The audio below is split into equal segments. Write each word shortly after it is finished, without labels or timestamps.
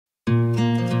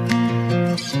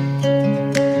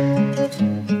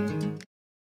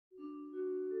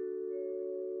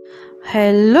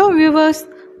Hello viewers,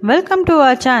 welcome to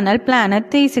our channel Planet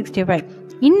 365.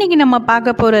 இன்னைக்கு நம்ம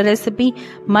பார்க்க போற ரெசிபி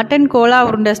மட்டன் கோலா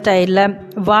உருண்டை ஸ்டைல்ல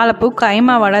வாழைப்பூ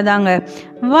கைமா வடை தாங்க.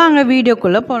 வாங்க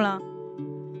வீடியோக்குள்ள போலாம்.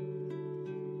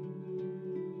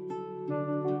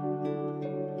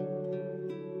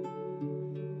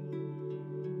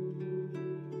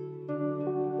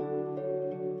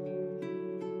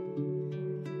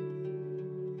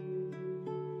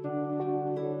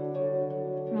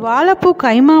 வாழைப்பூ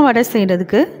கைமா வடை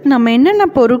செய்கிறதுக்கு நம்ம என்னென்ன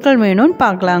பொருட்கள் வேணும்னு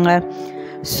பார்க்கலாங்க.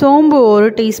 சோம்பு 1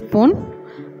 டீஸ்பூன்,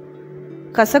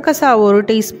 கசகசா 1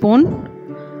 டீஸ்பூன்,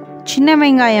 சின்ன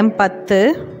வெங்காயம் 10,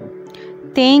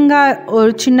 தேங்காய்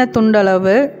ஒரு சின்ன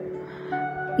துண்டளவு,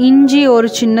 இஞ்சி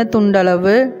ஒரு சின்ன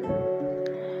துண்டளவு,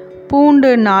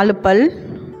 பூண்டு 4 பல்,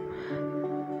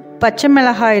 பச்சை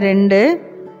மிளகாய் 2,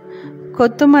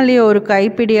 கொத்தமல்லி ஒரு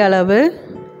கைப்பிடி அளவு,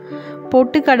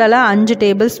 பொட்டுக்கடலை 5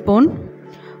 டேபிள் ஸ்பூன்,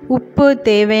 உப்பு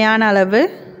தேவையான அளவு,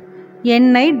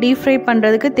 எண்ணெய் டீப் ஃப்ரை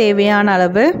பண்ணுறதுக்கு தேவையான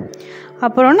அளவு.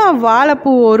 அப்புறம் நான்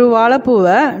ஒரு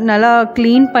வாழைப்பூவை நல்லா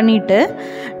க்ளீன் பண்ணிவிட்டு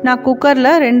நான் குக்கரில்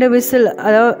 2 விசில்,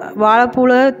 அதாவது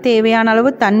வாழைப்பூவில் தேவையான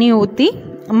அளவு தண்ணி ஊற்றி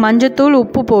மஞ்சத்தூள்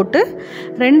உப்பு போட்டு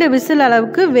 2 விசில்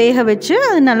அளவுக்கு வேக வச்சு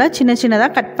அது நல்லா சின்ன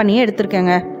சின்னதாக கட் பண்ணி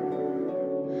எடுத்துருக்கேங்க.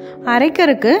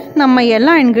 அரைக்கிறதுக்கு நம்ம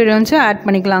எல்லா இன்க்ரீடியன்ஸும் ஆட்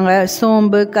பண்ணிக்கலாங்க.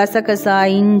 சோம்பு, கசகசா,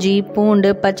 இஞ்சி,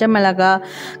 பூண்டு, பச்சை மிளகாய்,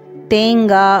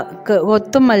 தேங்காய்,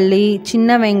 கொத்தமல்லி,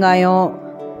 சின்ன வெங்காயம்,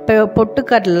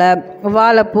 பொட்டுக்கடலை,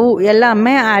 வாழைப்பூ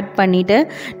எல்லாமே ஆட் பண்ணிவிட்டு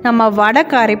நம்ம வடை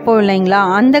அரைப்போம் இல்லைங்களா,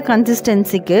 அந்த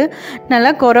கன்சிஸ்டன்சிக்கு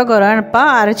நல்லா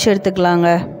கொரப்பாக அரைச்சி எடுத்துக்கலாங்க.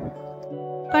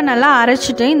 இப்போ நல்லா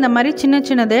அரைச்சிட்டு இந்த மாதிரி சின்ன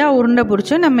சின்னதாக உருண்டை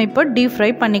பிடிச்சி நம்ம இப்போ டீப்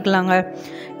ஃப்ரை பண்ணிக்கலாங்க.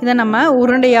 இதை நம்ம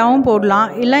உருண்டையாகவும் போடலாம்,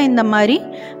 இல்லை இந்த மாதிரி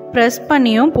ப்ரெஸ்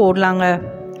பண்ணியும் போடலாங்க.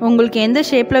 உங்களுக்கு எந்த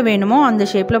ஷேப்பில் வேணுமோ அந்த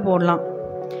ஷேப்பில் போடலாம்.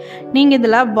 நீங்கள்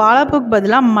இதில் வாழைப்பூக்கு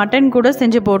பதிலாக மட்டன் கூட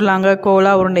செஞ்சு போடலாங்க.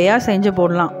 கோலா உருண்டையாக செஞ்சு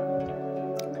போடலாம்,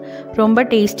 ரொம்ப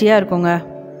டேஸ்டியாக இருக்குங்க.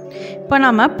 இப்போ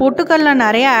நம்ம பொட்டுக்கடலை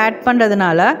நிறைய ஆட்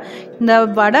பண்ணுறதுனால இந்த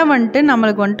வடை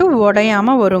நம்மளுக்கு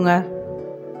உடையாமல் வருங்க.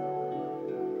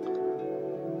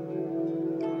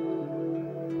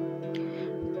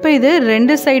 இப்போ இது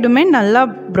 2 சைடுமே நல்லா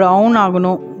ப்ரௌன்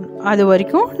ஆகணும், அது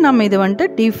வரைக்கும் நம்ம இது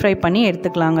டீப் ஃப்ரை பண்ணி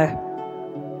எடுத்துக்கலாங்க.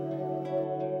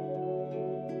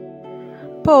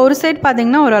 இப்போ ஒரு சைடு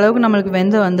பார்த்திங்கன்னா ஓரளவுக்கு நம்மளுக்கு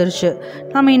வெந்து வந்துருச்சு.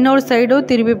 நம்ம இன்னொரு சைடும்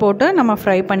திருப்பி போட்டு நம்ம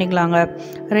ஃப்ரை பண்ணிக்கலாங்க.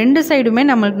 2 சைடுமே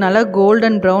நம்மளுக்கு நல்லா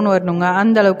கோல்டன் ப்ரௌன் வரணுங்க,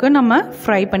 அந்தளவுக்கு நம்ம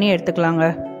ஃப்ரை பண்ணி எடுத்துக்கலாங்க.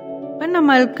 இப்போ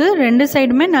நம்மளுக்கு 2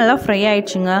 சைடுமே நல்லா ஃப்ரை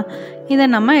ஆயிடுச்சுங்க. இதை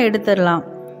நம்ம எடுத்துடலாம்.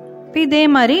 இப்போ இதே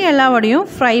மாதிரி எல்லா வடையும்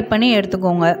ஃப்ரை பண்ணி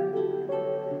எடுத்துக்கோங்க.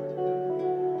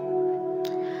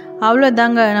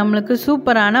 அவ்வளோதாங்க, நம்மளுக்கு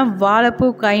சூப்பரான வாழைப்பூ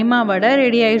கைமா வடை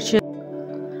ரெடி ஆயிடுச்சு.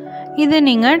 இது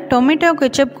நீங்கள் டொமேட்டோ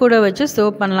கெச்சப் கூட வச்சு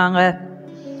சர்வ் பண்ணலாங்க.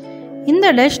 இந்த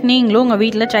டிஷ் நீங்களும் உங்கள்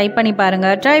வீட்டில் ட்ரை பண்ணி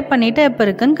பாருங்கள். ட்ரை பண்ணிவிட்டு எப்போ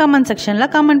இருக்குன்னு கமெண்ட்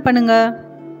செக்ஷனில் கமெண்ட் பண்ணுங்கள்.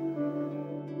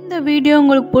 இந்த வீடியோ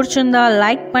உங்களுக்கு பிடிச்சிருந்தா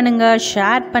லைக் பண்ணுங்கள்,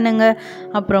 ஷேர் பண்ணுங்கள்,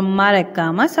 அப்புறம்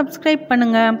மறக்காமல் சப்ஸ்கிரைப்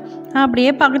பண்ணுங்கள்.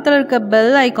 அப்படியே பக்கத்தில் இருக்க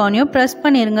பெல் ஐக்கானையும் ப்ரெஸ்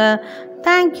பண்ணிடுங்க.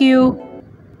 தேங்க்யூ.